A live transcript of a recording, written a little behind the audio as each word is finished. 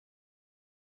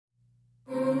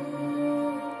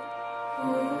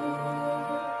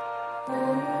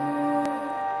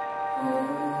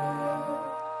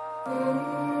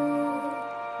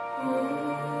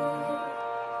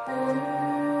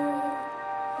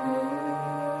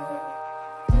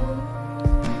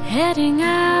heading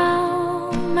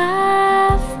out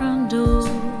my front door.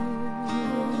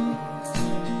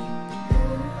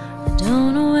 I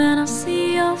don't know when I'll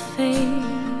see your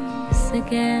face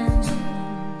again.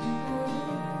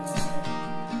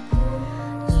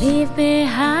 Leave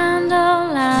behind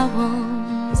all I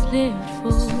once lived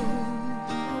for.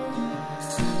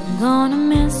 I'm gonna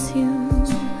miss you,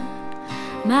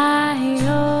 my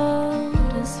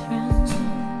oldest friend.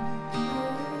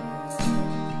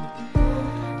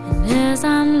 And as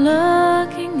I'm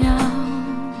looking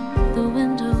out the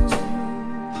window,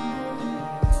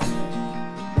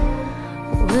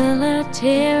 will a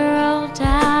tear roll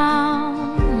down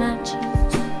my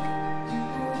cheek?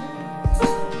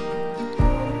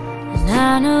 And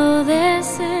I know this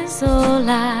is all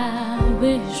I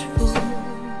wish for,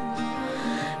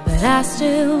 but I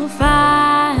still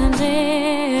find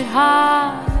it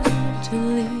hard to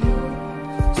leave.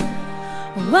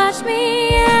 Watch me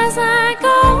as I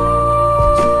go.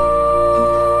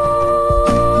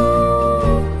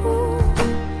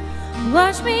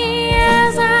 Watch me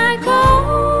as I go.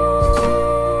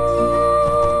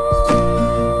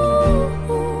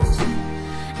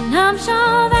 And I'm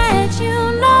sure that you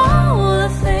know the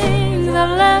things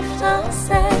I've left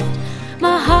unsaid.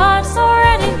 My heart's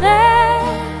already there,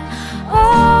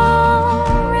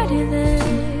 already there.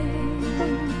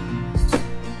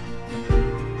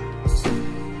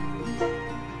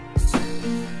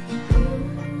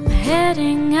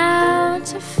 Heading out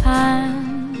to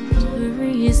find a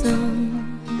reason,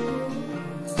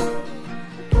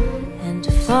 and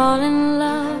to fall in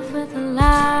love with the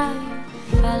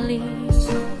life I lead.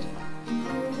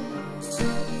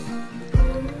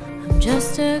 I'm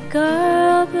just a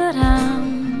girl, but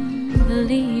I'm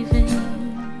believing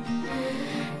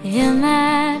in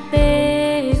that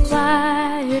big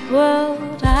wide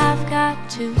world I've got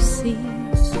to see.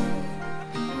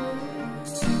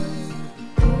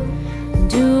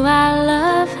 Do I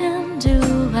love him? Do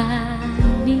I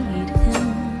need him?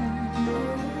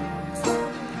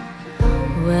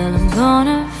 Well, I'm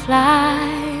gonna fly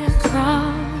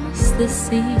across the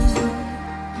sea.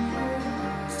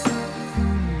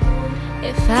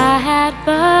 If I had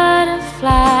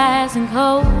butterflies and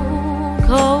cold,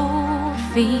 cold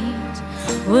feet,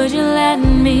 would you let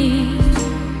me?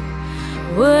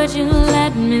 Would you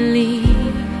let me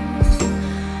leave?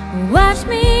 Watch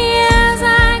me as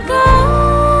I go.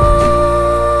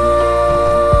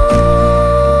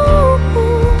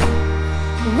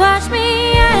 Watch me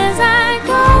as I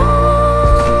go.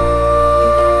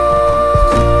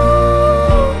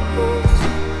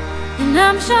 And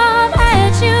I'm sure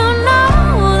that you know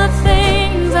the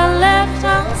things I left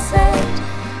unsaid.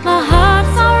 My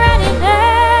heart's already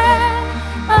there,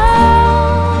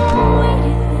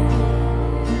 already there.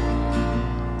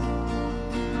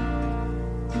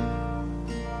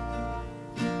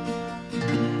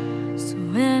 So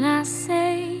when I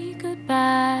say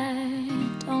goodbye,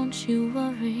 don't you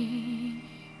worry,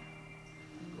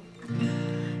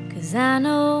 'cause I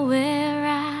know where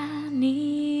I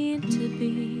need to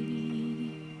be.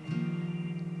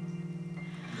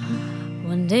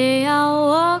 One day I'll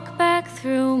walk back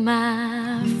through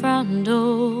my front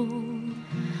door,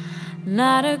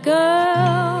 not a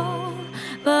girl,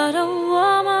 but a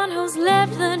woman who's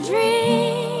left the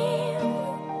dream.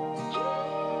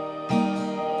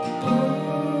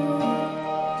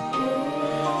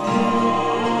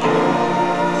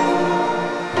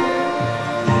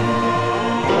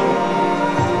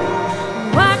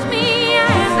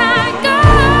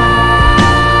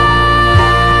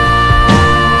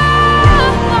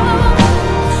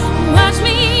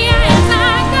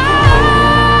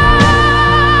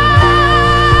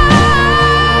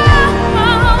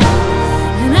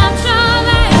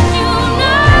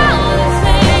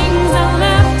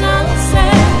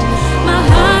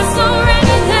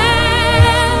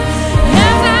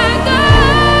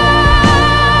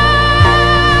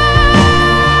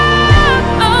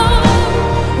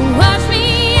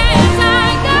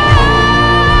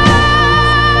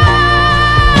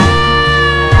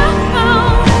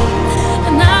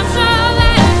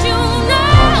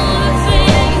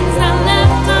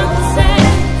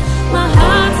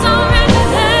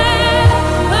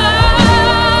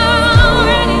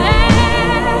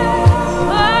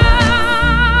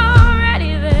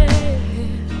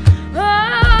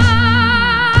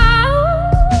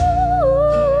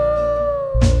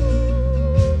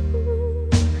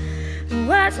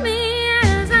 Watch me